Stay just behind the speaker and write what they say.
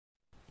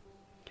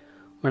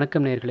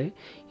வணக்கம் நேயர்களே.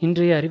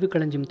 இன்றைய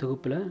அறிவுக்களஞ்சியம்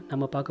தொகுப்பில்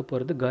நம்ம பார்க்க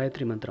போகிறது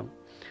காயத்ரி மந்திரம்.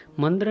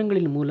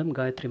 மந்திரங்களின் மூலம்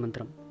காயத்ரி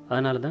மந்திரம்.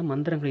 அதனால தான்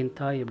மந்திரங்களின்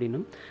தாய்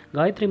அப்படின்னும்,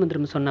 காயத்ரி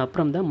மந்திரம் சொன்ன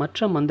அப்புறம் தான்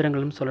மற்ற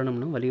மந்திரங்களும்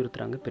சொல்லணும்னு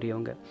வலியுறுத்துகிறாங்க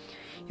பெரியவங்க.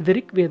 இது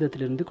ரிக்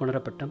வேதத்திலிருந்து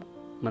கொணரப்பட்ட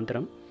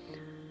மந்திரம்.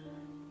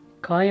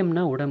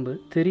 காயம்னா உடம்பு,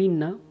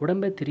 திரின்னா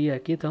உடம்பை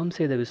திரியாக்கி தவம்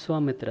செய்த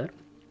விஸ்வாமித்திரர்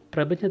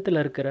பிரபஞ்சத்தில்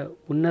இருக்கிற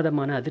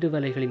உன்னதமான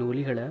அதிர்வலைகளின்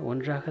ஒலிகளை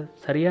ஒன்றாக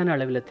சரியான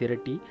அளவில்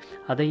திரட்டி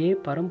அதையே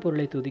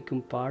பரம்பொருளை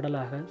துதிக்கும்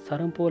பாடலாக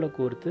சரம் போல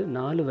கோர்த்து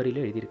 4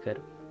 வரியில் எழுதியிருக்கார்.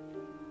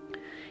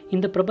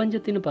 இந்த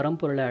பிரபஞ்சத்தின்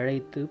பரம்பொருளை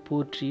அழைத்து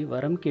போற்றி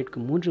வரம்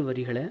கேட்கும் 3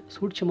 வரிகளை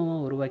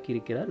சூட்சமமாக உருவாக்கி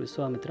இருக்கிறார்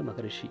விஸ்வாமித்திர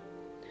மகரிஷி.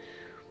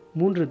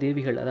 3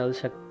 தேவிகள், அதாவது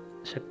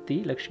சக்தி,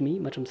 லக்ஷ்மி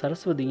மற்றும்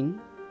சரஸ்வதியின்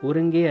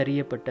ஒருங்கே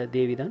அறியப்பட்ட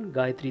தேவி தான்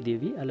காயத்ரி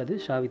தேவி அல்லது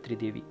சாவித்ரி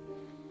தேவி.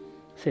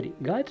 சரி,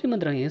 காயத்ரி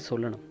மந்திரம் ஏன்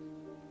சொல்லணும்?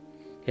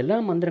 எல்லா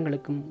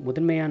மந்திரங்களுக்கும்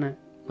முதன்மையான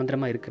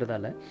மந்திரமாக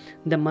இருக்கிறதால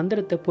இந்த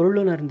மந்திரத்தை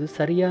பொருளுணர்ந்து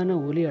சரியான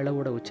ஒலி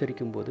அளவோட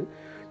உச்சரிக்கும் போது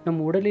நம்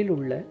உடலில்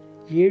உள்ள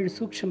 7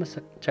 சூக்ஷ்ம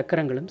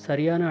சக்கரங்களும்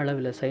சரியான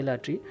அளவில்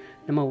செயலாற்றி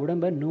நம்ம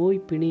உடம்பை நோய்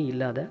பிணி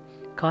இல்லாத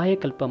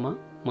காயக்கல்பமாக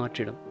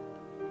மாற்றிடும்.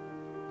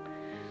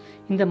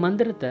 இந்த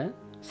மந்திரத்தை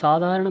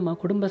சாதாரணமாக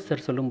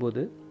குடும்பஸ்தர்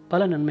சொல்லும்போது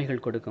பல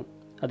நன்மைகள் கொடுக்கும்.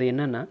 அது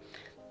என்னன்னா,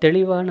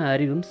 தெளிவான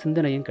அறிவும்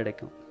சிந்தனையும்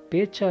கிடைக்கும்,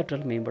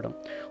 பேச்சாற்றல் மேம்படும்,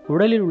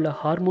 உடலில் உள்ள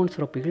ஹார்மோன்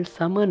சுரப்பிகள்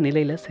சம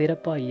நிலையில்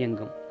சிறப்பாக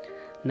இயங்கும்,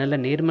 நல்ல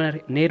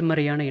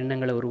நேர்மறையான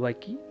எண்ணங்களை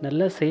உருவாக்கி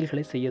நல்ல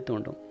செயல்களை செய்ய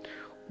தோண்டும்,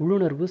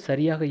 உள்ளுணர்வு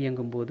சரியாக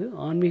இயங்கும் போது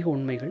ஆன்மீக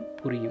உண்மைகள்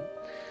புரியும்,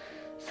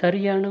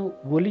 சரியான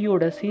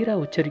ஒலியோட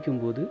சீராக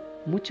உச்சரிக்கும் போது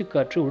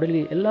மூச்சுக்காற்று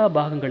உடலில் எல்லா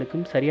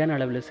பாகங்களுக்கும் சரியான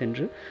அளவில்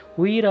சென்று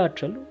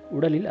உயிராற்றல்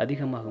உடலில்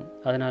அதிகமாகும்.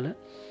 அதனால்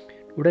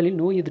உடலில்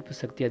நோய் எதிர்ப்பு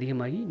சக்தி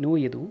அதிகமாகி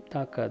நோய் எதுவும்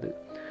தாக்காது.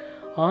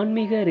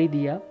 ஆன்மீக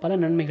ரீதியாக பல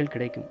நன்மைகள்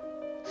கிடைக்கும்.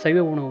 சைவ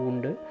உணவு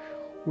உண்டு.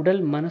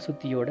 உடல் மன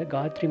சுத்தியோட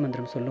காயத்ரி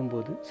மந்திரம்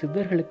சொல்லும்போது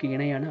சித்தர்களுக்கு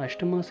இணையான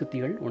அஷ்டமா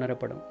சுத்திகள்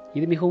உணரப்படும்.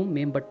 இது மிகவும்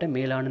மேம்பட்ட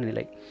மேலான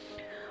நிலை.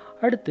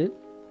 அடுத்து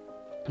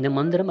இந்த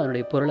மந்திரம்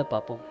அதனுடைய பொருளை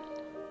பார்ப்போம்.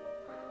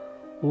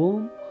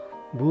 ஓம்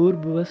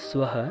பூர்புவ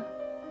ஸ்வஹ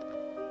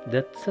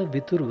தத்ச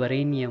விதுர்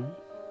வரேண்யம்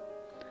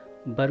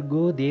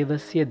பர்கோ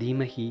தேவஸ்ய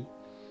தீமஹி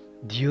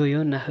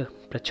தியோயோ நஹ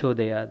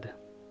பிரச்சோதயாத்.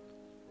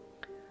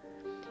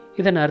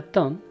 இதன்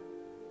அர்த்தம்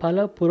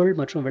பல பொருள்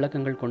மற்றும்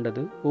விளக்கங்கள்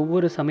கொண்டது.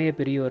 ஒவ்வொரு சமய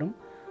பெரியோரும்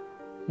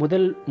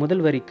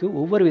முதல் வரிக்கு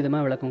ஒவ்வொரு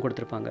விதமாக விளக்கம்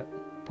கொடுத்துருப்பாங்க.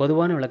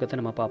 பொதுவான விளக்கத்தை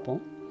நம்ம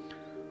பார்ப்போம்.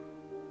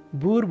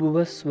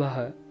 பூர்புவ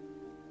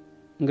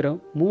ஸ்வஹங்கிற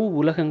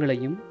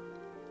உலகங்களையும்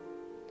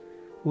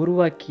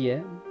உருவாக்கிய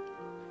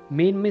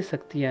மேன்மை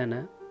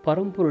சக்தியான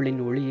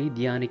பரம்பொருளின் ஒளியை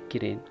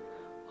தியானிக்கிறேன்.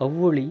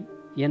 அவ்வொளி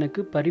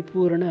எனக்கு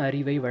பரிபூரண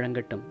அறிவை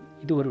வழங்கட்டும்.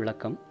 இது ஒரு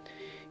விளக்கம்.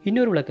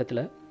 இன்னொரு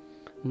விளக்கத்தில்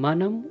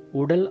மனம்,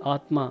 உடல்,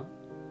 ஆத்மா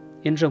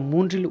என்ற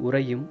 3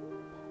 உரையும்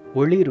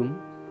ஒளிரும்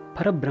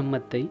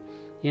பரபிரம்மத்தை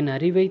என்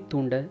அறிவை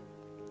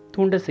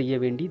தூண்ட செய்ய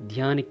வேண்டி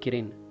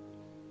தியானிக்கிறேன்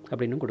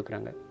அப்படின்னு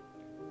கொடுக்குறாங்க.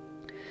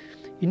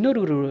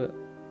 இன்னொரு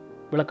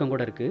விளக்கம்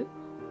கூட இருக்குது.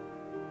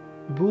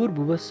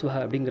 பூர்புவஸ்வஹ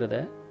அப்படிங்கிறத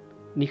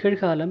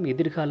நிகழ்காலம்,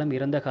 எதிர்காலம்,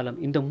 இறந்த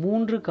காலம், இந்த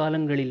 3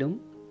 காலங்களிலும்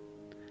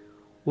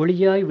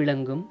ஒளியாய்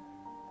விளங்கும்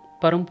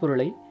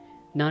பரம்பொருளை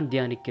நான்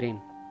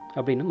தியானிக்கிறேன்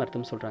அப்படின்னு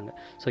அர்த்தம் சொல்கிறாங்க.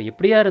 ஸோ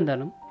எப்படியா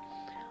இருந்தாலும்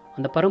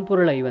அந்த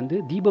பரம்பொருளை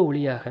தீப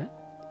ஒளியாக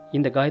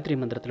இந்த காயத்ரி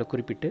மந்திரத்தில்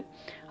குறிப்பிட்டு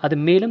அது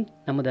மேலும்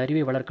நமது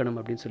அறிவை வளர்க்கணும்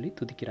அப்படின்னு சொல்லி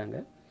துதிக்கிறாங்க.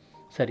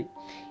 சரி,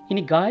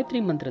 இனி காயத்ரி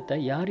மந்திரத்தை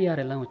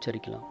யாரெல்லாம்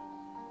உச்சரிக்கலாம்?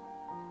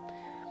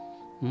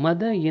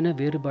 மத இன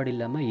வேறுபாடு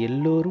இல்லாமல்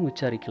எல்லோரும்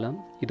உச்சரிக்கலாம்.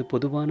 இது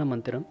பொதுவான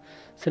மந்திரம்.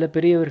 சில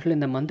பெரியவர்கள்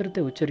இந்த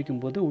மந்திரத்தை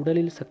உச்சரிக்கும் போது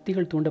உடலில்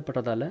சக்திகள்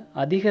தூண்டப்படுறதால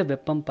அதிக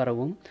வெப்பம்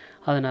பரவும்.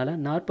 அதனால்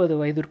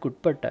 40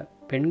 வயதிற்குட்பட்ட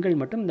பெண்கள்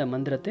மட்டும் இந்த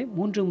மந்திரத்தை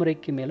 3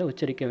 முறைக்கு மேலே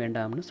உச்சரிக்க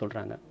வேண்டாம்னு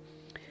சொல்கிறாங்க.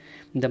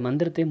 இந்த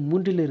மந்திரத்தை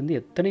 3லிருந்து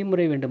எத்தனை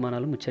முறை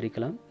வேண்டுமானாலும்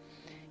உச்சரிக்கலாம்.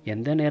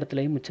 எந்த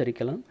நேரத்திலையும்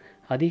உச்சரிக்கலாம்.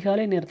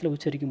 அதிகாலை நேரத்தில்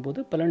உச்சரிக்கும் போது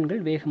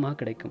பலன்கள் வேகமாக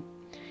கிடைக்கும்.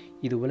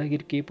 இது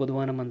உலகிற்கே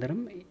பொதுவான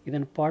மந்திரம்.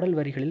 இதன் பாடல்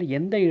வரிகளில்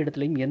எந்த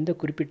இடத்துலையும் எந்த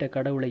குறிப்பிட்ட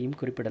கடவுளையும்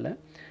குறிப்பிடலை.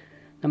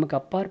 நமக்கு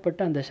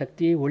அப்பாற்பட்ட அந்த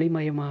சக்தியை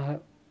ஒளிமயமாக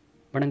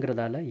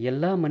வணங்குறதால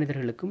எல்லா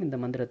மனிதர்களுக்கும் இந்த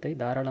மந்திரத்தை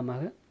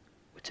தாராளமாக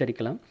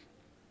உச்சரிக்கலாம்.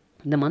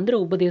 இந்த மந்திர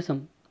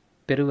உபதேசம்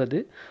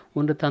பெறுவது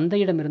ஒன்று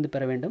தந்தையிடமிருந்து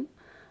பெற வேண்டும்,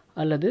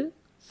 அல்லது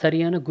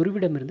சரியான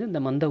குருவிடமிருந்து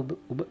இந்த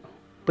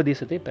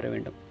உபதேசத்தை பெற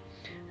வேண்டும்.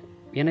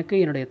 எனக்கு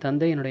என்னுடைய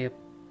தந்தை என்னுடைய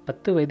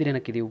 10 வயதில்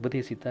எனக்கு இதை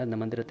உபதேசித்தார். இந்த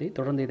மந்திரத்தை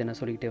தொடர்ந்து இதை நான்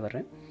சொல்லிக்கிட்டே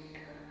வர்றேன்.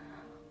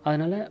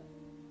 அதனால்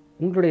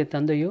உங்களுடைய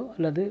தந்தையோ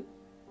அல்லது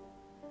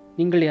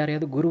நீங்கள்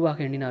யாரையாவது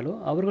குருவாக எண்ணினாலோ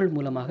அவர்கள்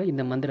மூலமாக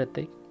இந்த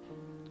மந்திரத்தை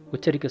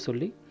உச்சரிக்க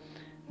சொல்லி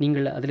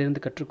நீங்கள்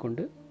அதிலிருந்து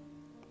கற்றுக்கொண்டு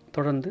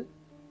தொடர்ந்து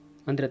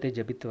மந்திரத்தை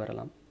ஜபித்து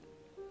வரலாம்.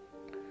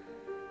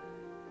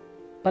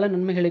 பல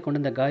நன்மைகளை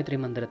கொண்ட இந்த காயத்ரி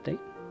மந்திரத்தை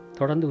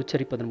தொடர்ந்து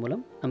உச்சரிப்பதன்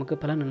மூலம் நமக்கு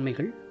பல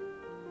நன்மைகள்,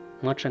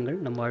 மாற்றங்கள்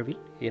நம்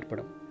வாழ்வில்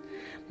ஏற்படும்.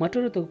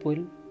 மற்றொரு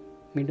தொகுப்பில்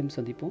மீண்டும்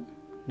சந்திப்போம்.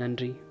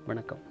 நன்றி,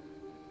 வணக்கம்.